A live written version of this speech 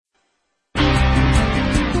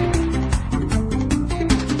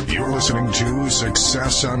listening to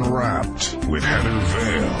Success Unwrapped with Heather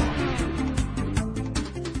Vale.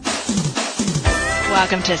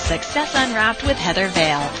 Welcome to Success Unwrapped with Heather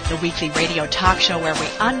Vale, the weekly radio talk show where we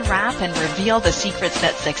unwrap and reveal the secrets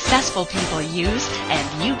that successful people use,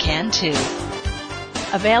 and you can too.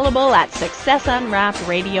 Available at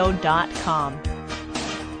successunwrappedradio.com.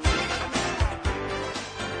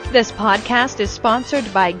 This podcast is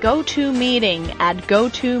sponsored by GoToMeeting at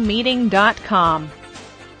gotomeeting.com.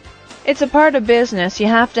 It's a part of business. You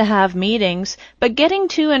have to have meetings, but getting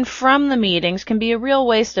to and from the meetings can be a real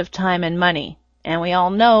waste of time and money. And we all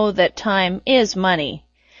know that time is money.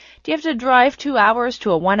 Do you have to drive 2 hours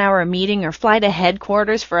to a 1-hour meeting or fly to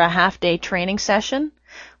headquarters for a half-day training session?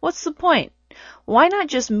 What's the point? Why not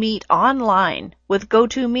just meet online with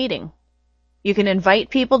GoToMeeting? You can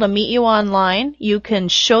invite people to meet you online, you can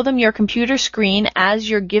show them your computer screen as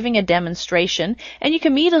you're giving a demonstration, and you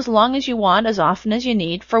can meet as long as you want, as often as you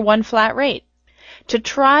need, for one flat rate. To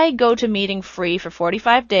try GoToMeeting free for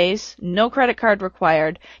 45 days, no credit card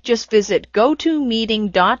required, just visit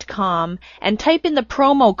gotomeeting.com and type in the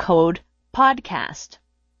promo code PODCAST.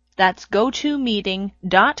 That's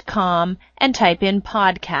gotomeeting.com and type in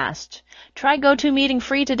PODCAST. Try GoToMeeting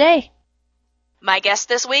free today. My guest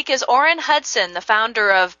this week is Orrin Hudson, the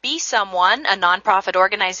founder of Be Someone, a nonprofit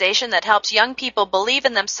organization that helps young people believe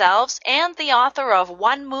in themselves, and the author of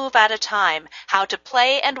One Move at a Time, How to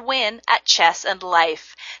Play and Win at Chess and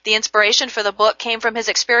Life. The inspiration for the book came from his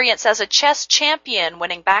experience as a chess champion,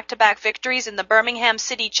 winning back-to-back victories in the Birmingham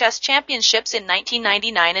City Chess Championships in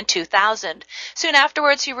 1999 and 2000. Soon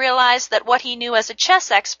afterwards, he realized that what he knew as a chess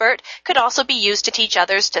expert could also be used to teach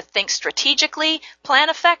others to think strategically, plan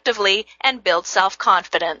effectively, and build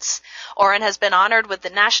self-confidence. Orrin has been honored with the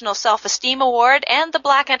National Self-Esteem Award and the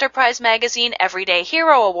Black Enterprise Magazine Everyday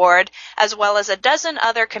Hero Award, as well as a dozen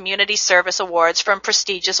other community service awards from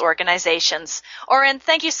prestigious organizations. Orrin,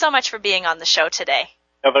 thank you so much for being on the show today.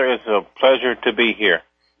 Heather, it's a pleasure to be here.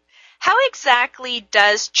 How exactly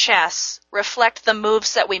does chess reflect the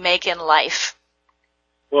moves that we make in life?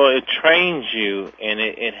 Well, it trains you and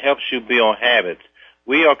it helps you build habits.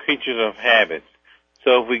 We are creatures of habits.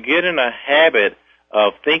 So if we get in a habit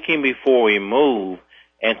of thinking before we move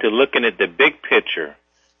and to looking at the big picture,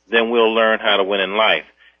 then we'll learn how to win in life.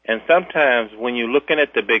 And sometimes when you're looking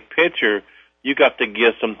at the big picture, you got to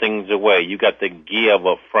give some things away. You got to give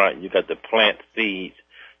up front. You got to plant seeds.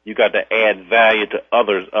 You got to add value to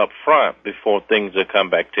others up front before things will come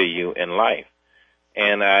back to you in life.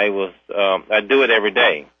 And I do it every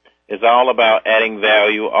day. It's all about adding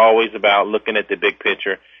value, always about looking at the big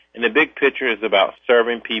picture. And the big picture is about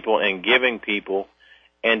serving people and giving people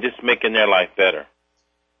and just making their life better.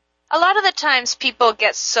 A lot of the times people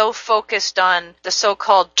get so focused on the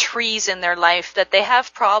so-called trees in their life that they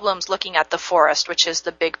have problems looking at the forest, which is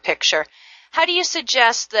the big picture. How do you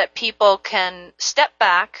suggest that people can step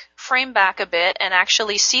back, frame back a bit, and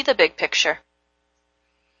actually see the big picture?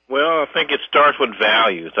 Well, I think it starts with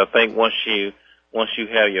values. I think once you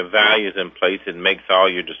have your values in place, it makes all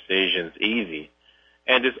your decisions easy.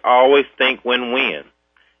 And just always think win-win.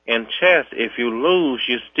 In chess, if you lose,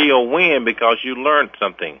 you still win because you learned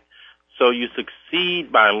something. So you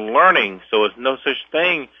succeed by learning, so it's no such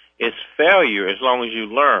thing as failure as long as you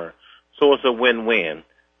learn. So it's a win-win.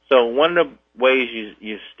 So one of the ways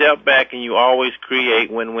you step back and you always create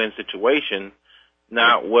win-win situation,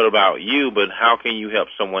 not what about you, but how can you help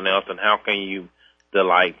someone else and how can you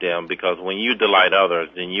delight them? Because when you delight others,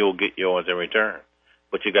 then you'll get yours in return.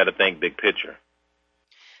 But you got to think big picture.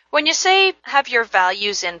 When you say have your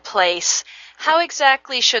values in place, how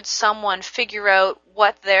exactly should someone figure out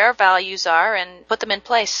what their values are and put them in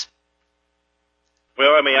place?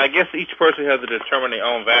 Well, I guess each person has to determine their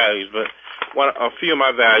own values, but a few of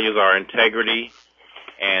my values are integrity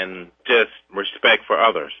and just respect for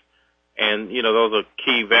others. And, those are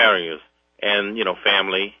key values. And,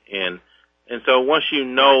 family. And so once you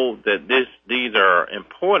know that these are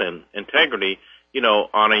important, integrity,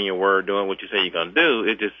 honoring your word, doing what you say you're going to do,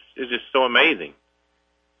 it's just so amazing.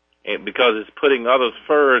 Because it's putting others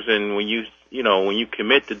first, and when you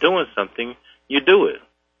commit to doing something, you do it.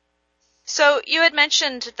 So you had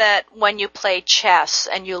mentioned that when you play chess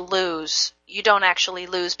and you lose, you don't actually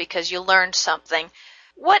lose because you learned something.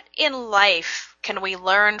 What in life can we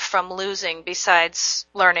learn from losing besides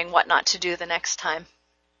learning what not to do the next time?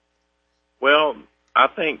 Well, I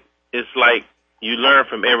think it's like you learn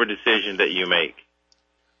from every decision that you make.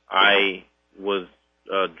 I was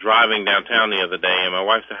driving downtown the other day, and my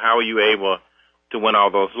wife said, how are you able to win all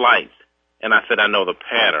those lights? And I said, I know the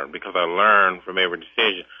pattern because I learned from every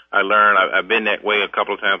decision. I've been that way a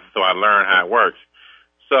couple of times, so I learned how it works.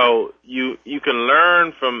 So you can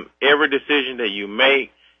learn from every decision that you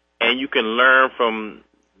make, and you can learn from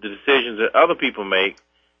the decisions that other people make.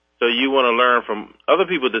 So you want to learn from other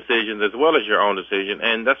people's decisions as well as your own decision,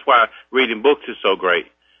 and that's why reading books is so great,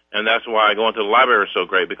 and that's why going to the library is so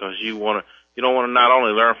great, because you don't want to not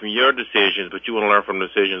only learn from your decisions, but you want to learn from the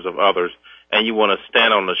decisions of others, and you want to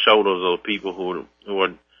stand on the shoulders of people who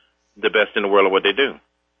are the best in the world at what they do.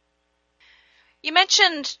 You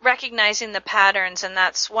mentioned recognizing the patterns, and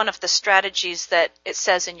that's one of the strategies that it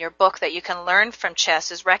says in your book that you can learn from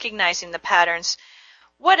chess is recognizing the patterns.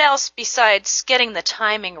 What else besides getting the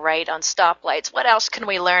timing right on stoplights? What else can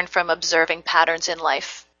we learn from observing patterns in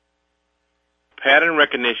life? Pattern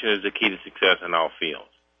recognition is the key to success in all fields.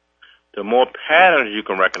 The more patterns you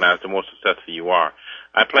can recognize, the more successful you are.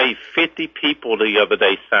 I played 50 people the other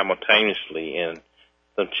day simultaneously in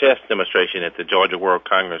some chess demonstration at the Georgia World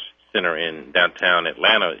Congress Center in downtown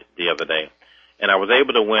Atlanta the other day, and I was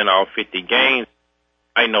able to win all 50 games.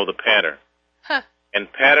 I know the pattern. Huh. And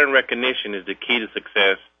pattern recognition is the key to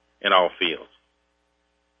success in all fields.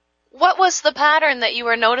 What was the pattern that you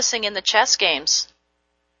were noticing in the chess games?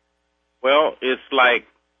 Well, it's like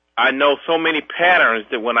I know so many patterns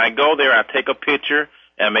that when I go there, I take a picture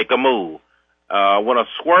and make a move. When a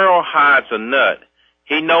squirrel hides a nut,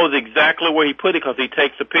 he knows exactly where he put it because he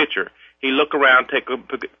takes a picture. He look around, take a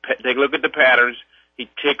look at the patterns. He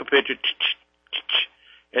take a picture,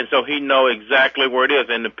 and so he know exactly where it is.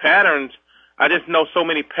 And the patterns, I just know so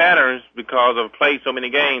many patterns because I've played so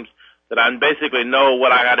many games that I basically know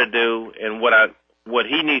what I got to do and what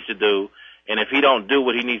he needs to do. And if he don't do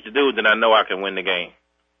what he needs to do, then I know I can win the game.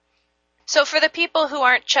 So for the people who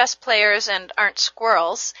aren't chess players and aren't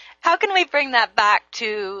squirrels, how can we bring that back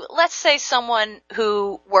to, let's say, someone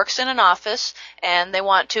who works in an office and they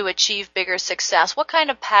want to achieve bigger success? What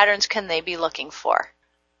kind of patterns can they be looking for?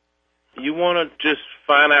 You want to just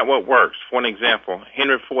find out what works. For an example,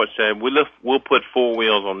 Henry Ford said, we'll put 4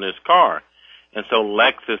 wheels on this car. And so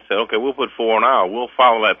Lexus said, okay, we'll put 4 on ours. We'll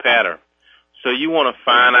follow that pattern. So you want to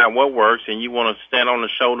find out what works, and you want to stand on the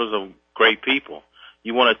shoulders of great people.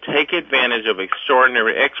 You want to take advantage of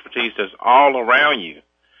extraordinary expertise that's all around you,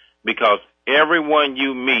 because everyone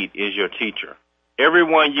you meet is your teacher.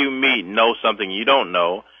 Everyone you meet knows something you don't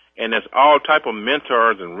know, and there's all type of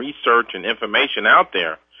mentors and research and information out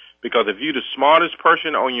there, because if you're the smartest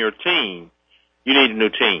person on your team, you need a new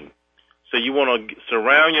team. So you want to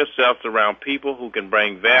surround yourself around people who can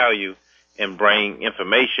bring value and bring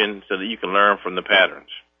information so that you can learn from the patterns.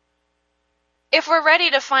 If we're ready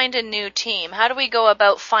to find a new team, how do we go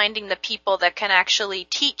about finding the people that can actually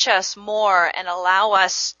teach us more and allow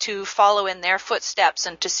us to follow in their footsteps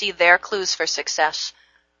and to see their clues for success?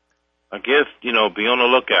 I guess, be on the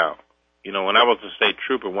lookout. When I was a state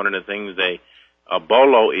trooper, one of the things a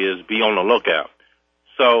BOLO is be on the lookout.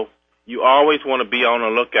 So you always want to be on the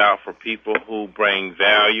lookout for people who bring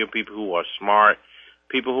value, people who are smart,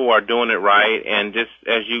 people who are doing it right, and just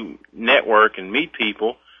as you network and meet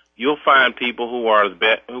people, you'll find people who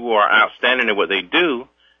are outstanding at what they do,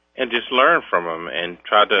 and just learn from them and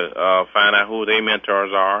try to find out who their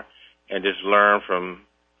mentors are, and just learn from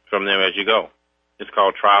them as you go. It's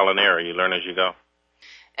called trial and error. You learn as you go.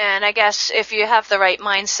 And I guess if you have the right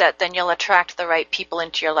mindset, then you'll attract the right people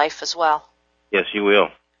into your life as well. Yes, you will.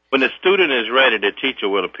 When the student is ready, the teacher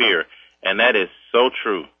will appear, and that is so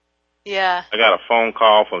true. Yeah. I got a phone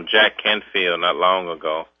call from Jack Canfield not long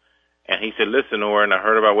ago, and he said, listen, Oren, I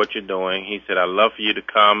heard about what you're doing. He said, I'd love for you to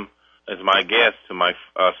come as my guest to my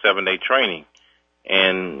 7-day training.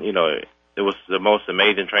 And, it was the most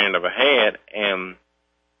amazing training I've ever had. And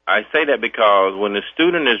I say that because when the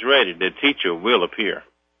student is ready, the teacher will appear.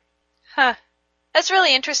 Huh. That's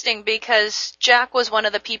really interesting because Jack was one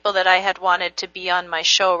of the people that I had wanted to be on my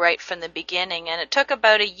show right from the beginning, and it took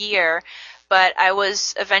about a year, but I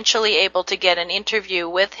was eventually able to get an interview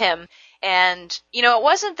with him. And, it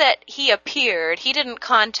wasn't that he appeared. He didn't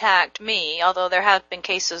contact me, although there have been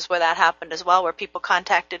cases where that happened as well, where people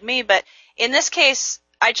contacted me. But in this case,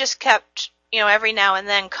 I just kept, every now and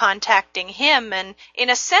then contacting him. And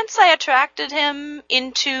in a sense, I attracted him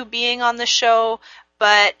into being on the show,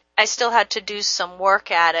 but I still had to do some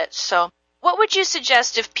work at it. So what would you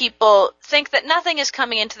suggest if people think that nothing is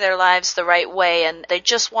coming into their lives the right way and they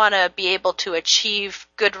just want to be able to achieve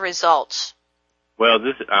good results? Well,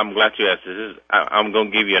 I'm glad you asked this. I'm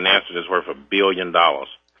going to give you an answer that's worth $1 billion.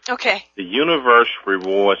 Okay. The universe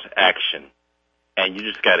rewards action, and you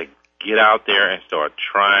just got to get out there and start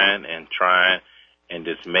trying and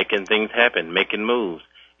just making things happen, making moves.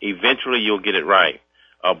 Eventually, you'll get it right.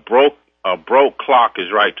 A broke clock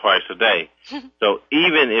is right twice a day. So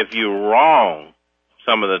even if you're wrong,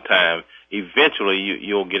 some of the time, eventually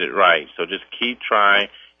you'll get it right. So just keep trying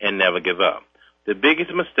and never give up. The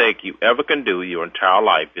biggest mistake you ever can do your entire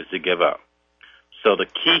life is to give up. So the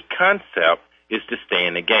key concept is to stay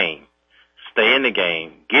in the game. Stay in the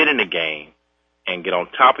game, get in the game, and get on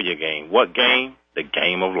top of your game. What game? The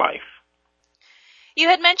game of life. You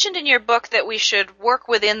had mentioned in your book that we should work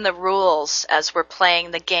within the rules as we're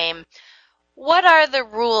playing the game. What are the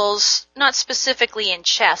rules, not specifically in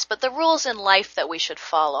chess, but the rules in life that we should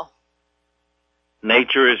follow?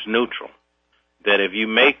 Nature is neutral. That if you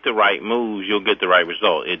make the right moves, you'll get the right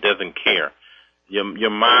result. It doesn't care. Your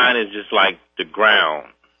mind is just like the ground.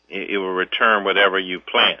 It will return whatever you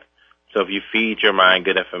plant. So if you feed your mind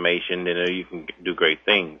good information, then you can do great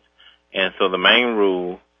things. And so the main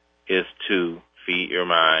rule is to feed your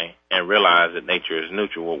mind and realize that nature is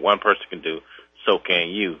neutral. What one person can do, so can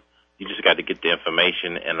you. You just got to get the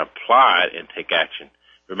information and apply it and take action.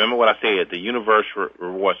 Remember what I said, the universe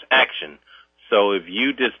rewards action. So if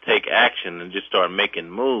you just take action and just start making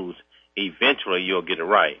moves, eventually you'll get it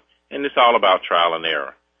right. And it's all about trial and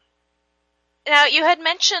error. Now, you had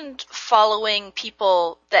mentioned following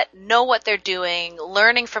people that know what they're doing,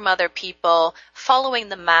 learning from other people, following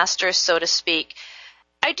the masters, so to speak.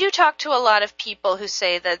 I do talk to a lot of people who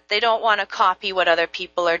say that they don't want to copy what other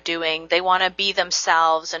people are doing. They want to be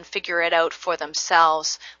themselves and figure it out for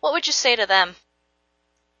themselves. What would you say to them?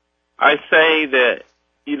 I say that,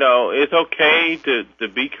 it's okay to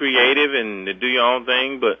be creative and to do your own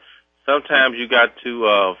thing, but sometimes you got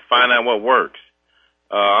to find out what works.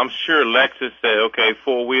 I'm sure Lexus said, okay,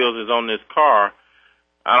 4 wheels is on this car.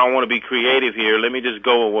 I don't want to be creative here. Let me just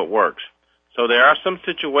go with what works. So there are some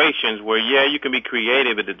situations where, you can be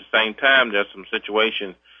creative, but at the same time, there's some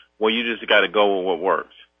situations where you just got to go with what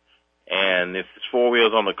works. And if it's 4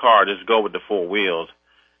 wheels on the car, just go with the 4 wheels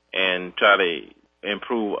and try to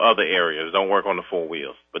improve other areas. Don't work on the 4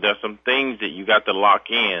 wheels. But there's some things that you got to lock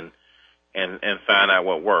in and find out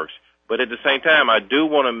what works. But at the same time, I do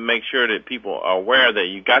want to make sure that people are aware that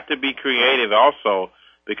you got to be creative also,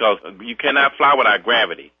 because you cannot fly without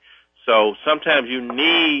gravity. So sometimes you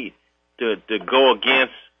need to go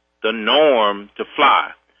against the norm to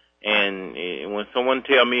fly. And when someone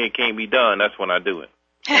tell me it can't be done, that's when I do it.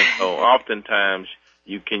 And so oftentimes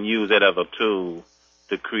you can use that as a tool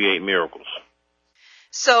to create miracles.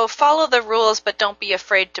 So follow the rules, but don't be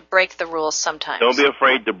afraid to break the rules sometimes. Don't be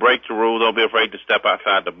afraid to break the rules. Don't be afraid to step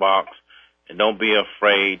outside the box. And don't be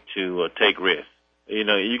afraid to take risks.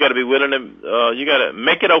 You got to be willing to, you got to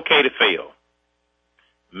make it okay to fail.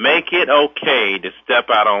 Make it okay to step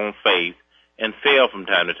out on faith and fail from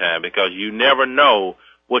time to time, because you never know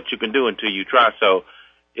what you can do until you try. So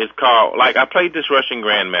it's called, like I played this Russian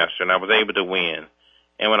Grandmaster and I was able to win.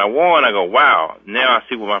 And when I won, I go, wow, now I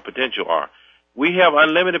see what my potential are. We have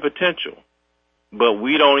unlimited potential, but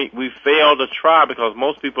we fail to try because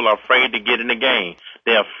most people are afraid to get in the game.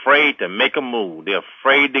 They're afraid to make a move. They're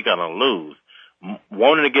afraid they're going to lose,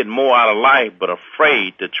 wanting to get more out of life, but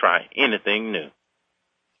afraid to try anything new.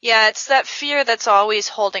 Yeah, it's that fear that's always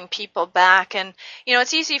holding people back. And,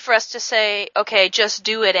 it's easy for us to say, okay, just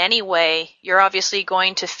do it anyway. You're obviously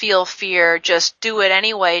going to feel fear. Just do it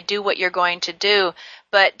anyway. Do what you're going to do.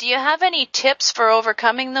 But do you have any tips for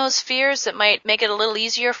overcoming those fears that might make it a little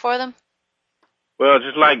easier for them? Well,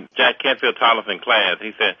 just like Jack Canfield taught us in class,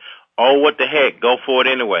 he said, oh, what the heck, go for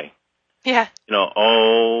it anyway. Yeah.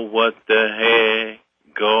 Oh, what the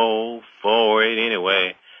heck, go for it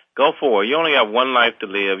anyway. Go for it. You only have one life to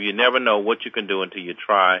live. You never know what you can do until you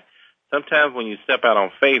try. Sometimes when you step out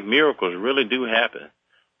on faith, miracles really do happen.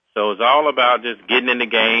 So it's all about just getting in the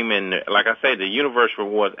game. And like I say, the universe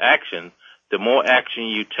rewards action. The more action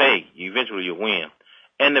you take, eventually you win.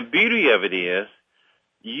 And the beauty of it is,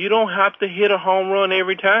 you don't have to hit a home run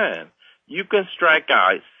every time. You can strike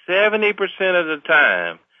out 70% of the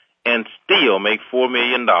time and still make $4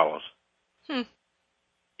 million.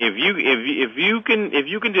 If you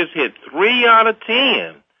can just hit 3 out of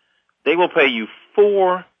 10, they will pay you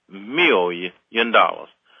 $4 million.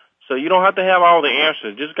 So you don't have to have all the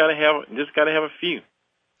answers. Just gotta have a few.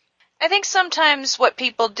 I think sometimes what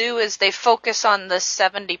people do is they focus on the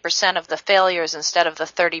 70% of the failures instead of the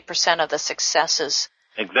 30% of the successes.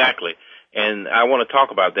 Exactly. And I want to talk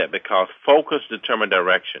about that because focus determines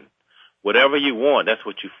direction. Whatever you want, that's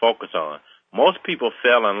what you focus on. Most people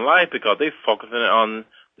fail in life because they focus on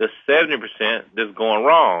the 70% that's going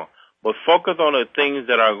wrong. But focus on the things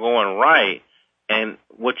that are going right, and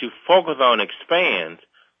what you focus on expands.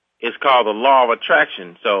 It's called the law of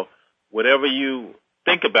attraction. So whatever you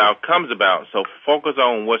think about comes about. So focus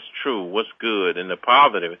on what's true, what's good, and the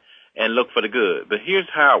positive, and look for the good. But here's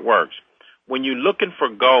how it works. when you're looking for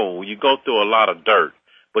gold, you go through a lot of dirt,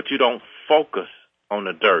 but you don't focus on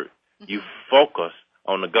the dirt. Mm-hmm. You focus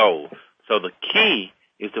on the gold. So the key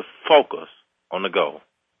is to focus on the goal.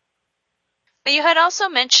 You had also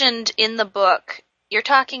mentioned in the book, you're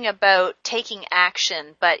talking about taking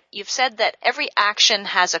action, but you've said that every action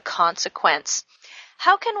has a consequence.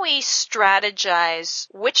 How can we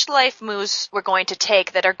strategize which life moves we're going to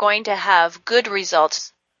take that are going to have good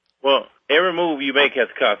results? Well, every move you make has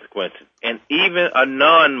consequences, and even a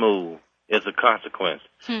non-move is a consequence.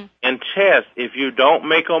 In chess, if you don't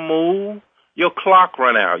make a move, your clock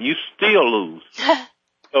run out. You still lose.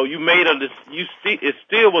 So it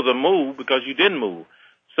still was a move because you didn't move.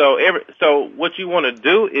 So what you want to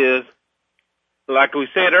do is, like we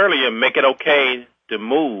said earlier, make it okay to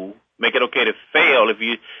move, make it okay to fail.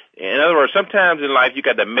 In other words, sometimes in life you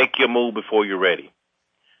got to make your move before you're ready.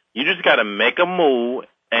 You just got to make a move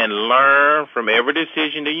and learn from every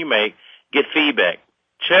decision that you make, get feedback.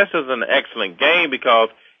 Chess is an excellent game because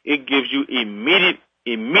it gives you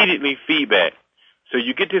immediately feedback. So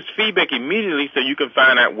you get this feedback immediately so you can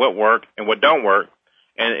find out what worked and what don't work.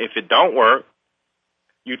 And if it don't work,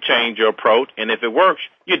 you change your approach. And if it works,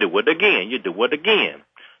 you do it again. You do it again.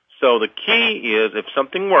 So the key is if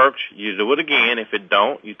something works, you do it again. If it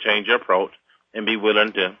don't, you change your approach and be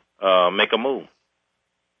willing to make a move.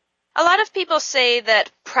 A lot of people say that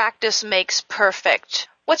practice makes perfect.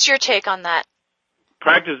 What's your take on that?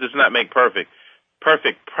 Practice does not make perfect.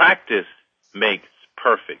 Perfect practice makes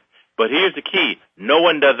perfect. But here's the key. No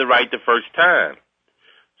one does it right the first time.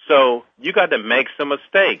 So you got to make some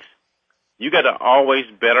mistakes. You got to always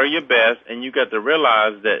better your best, and you got to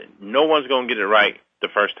realize that no one's going to get it right the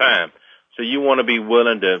first time. So you want to be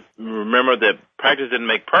willing to remember that practice didn't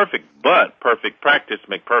make perfect, but perfect practice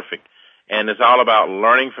make perfect. And it's all about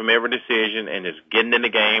learning from every decision and just getting in the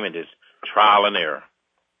game and just trial and error.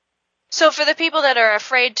 So for the people that are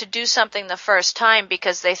afraid to do something the first time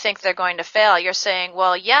because they think they're going to fail, you're saying,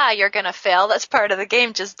 well, yeah, you're going to fail. That's part of the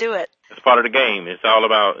game. Just do it. It's part of the game. It's all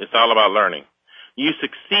about learning. You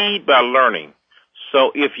succeed by learning.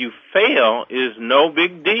 So if you fail, it is no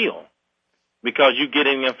big deal because you're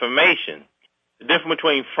getting information. The difference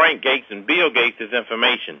between Frank Gates and Bill Gates is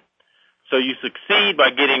information. So you succeed by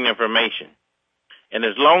getting information. And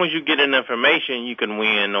as long as you get information, you can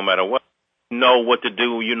win no matter what. You know what to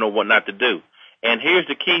do, you know what not to do. And here's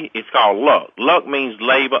the key, it's called luck. Luck means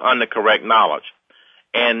labor under correct knowledge.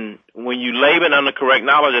 And when you labor under correct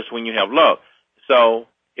knowledge, that's when you have luck. So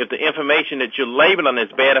if the information that you're labeling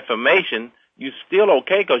is bad information, you're still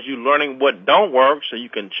okay because you're learning what don't work so you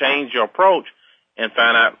can change your approach and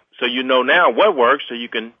find out so you know now what works so you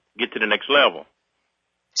can get to the next level.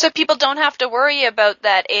 So people don't have to worry about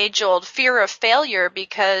that age-old fear of failure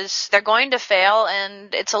because they're going to fail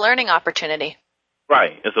and it's a learning opportunity.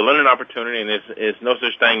 Right. It's a learning opportunity and it's no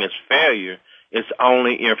such thing as failure. It's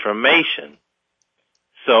only information.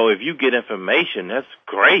 So if you get information, that's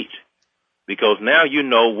great because now you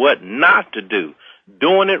know what not to do.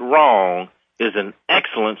 Doing it wrong is an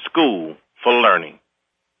excellent school for learning.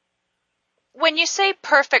 When you say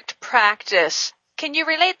perfect practice, can you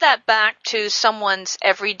relate that back to someone's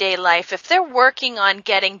everyday life? If they're working on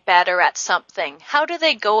getting better at something, how do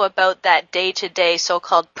they go about that day-to-day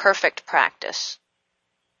so-called perfect practice?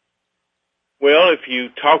 Well, if you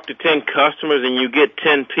talk to 10 customers and you get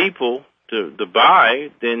 10 people to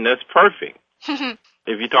buy, then that's perfect.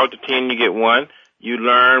 If you talk to 10, you get 1. You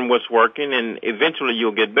learn what's working, and eventually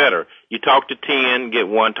you'll get better. You talk to 10, get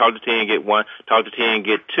 1. Talk to 10, get 1. Talk to 10,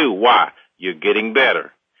 get 2. Why? You're getting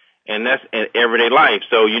better. And that's in everyday life.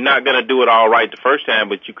 So you're not going to do it all right the first time,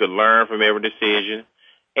 but you could learn from every decision.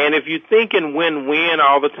 And if you're thinking win-win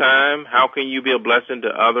all the time, how can you be a blessing to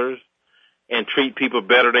others and treat people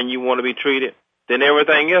better than you want to be treated? Then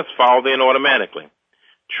everything else falls in automatically.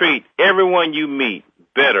 Treat everyone you meet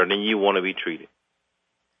better than you want to be treated.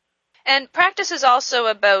 And practice is also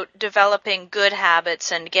about developing good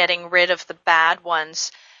habits and getting rid of the bad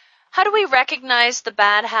ones. How do we recognize the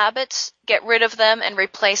bad habits, get rid of them, and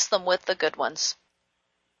replace them with the good ones?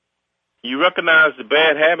 You recognize the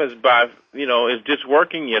bad habits by, is this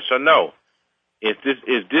working? Yes or no? Is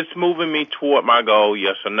this moving me toward my goal?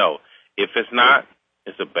 Yes or no? If it's not,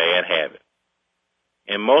 it's a bad habit.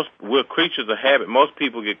 And we're creatures of habit. Most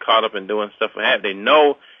people get caught up in doing stuff for habit. They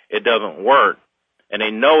know it doesn't work, and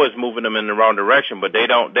they know it's moving them in the wrong direction, but they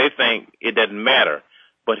think it doesn't matter.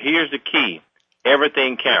 But here's the key.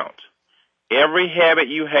 Everything counts. Every habit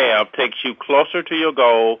you have takes you closer to your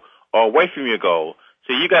goal or away from your goal.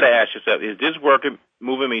 So you got to ask yourself, is this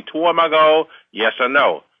moving me toward my goal? Yes or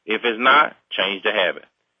no? If it's not, change the habit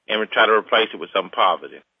and try to replace it with something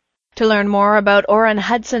positive. To learn more about Orrin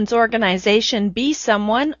Hudson's organization Be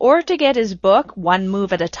Someone, or to get his book, One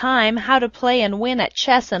Move at a Time, How to Play and Win at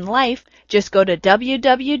Chess and Life, just go to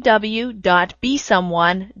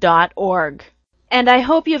www.besomeone.org. And I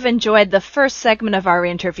hope you've enjoyed the first segment of our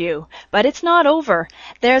interview. But it's not over.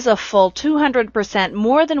 There's a full 200%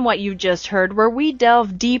 more than what you just heard, where we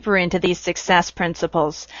delve deeper into these success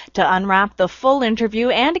principles. To unwrap the full interview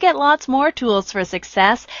and get lots more tools for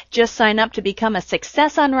success, just sign up to become a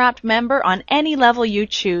Success Unwrapped member on any level you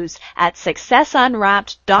choose at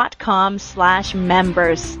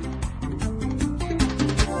successunwrapped.com/members.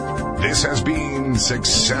 This has been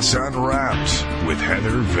Success Unwrapped with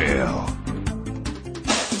Heather Vale.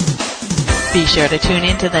 Be sure to tune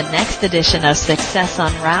in to the next edition of Success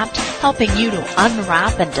Unwrapped, helping you to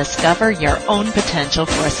unwrap and discover your own potential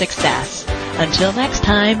for success. Until next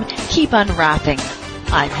time, keep unwrapping.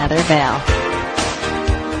 I'm Heather Vale.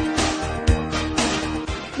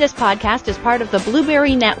 This podcast is part of the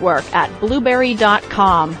Blueberry Network at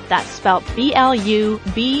blueberry.com. That's spelled BLUBRRY.com.